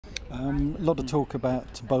A lot of talk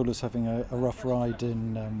about bowlers having a rough ride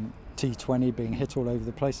in T20, being hit all over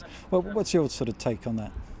the place. Well, what's your sort of take on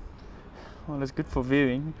that? Well, it's good for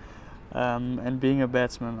viewing, and being a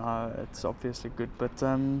batsman, it's obviously good. But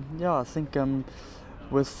yeah, I think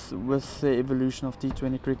with the evolution of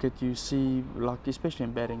T20 cricket, you see, like especially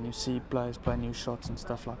in batting, you see players play new shots and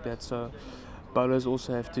stuff like that. So bowlers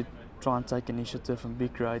also have to try and take initiative and be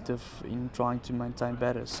creative in trying to maintain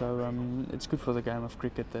batters. So it's good for the game of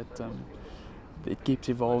cricket that it keeps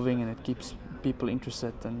evolving and it keeps people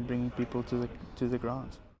interested and bringing people to the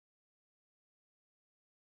ground.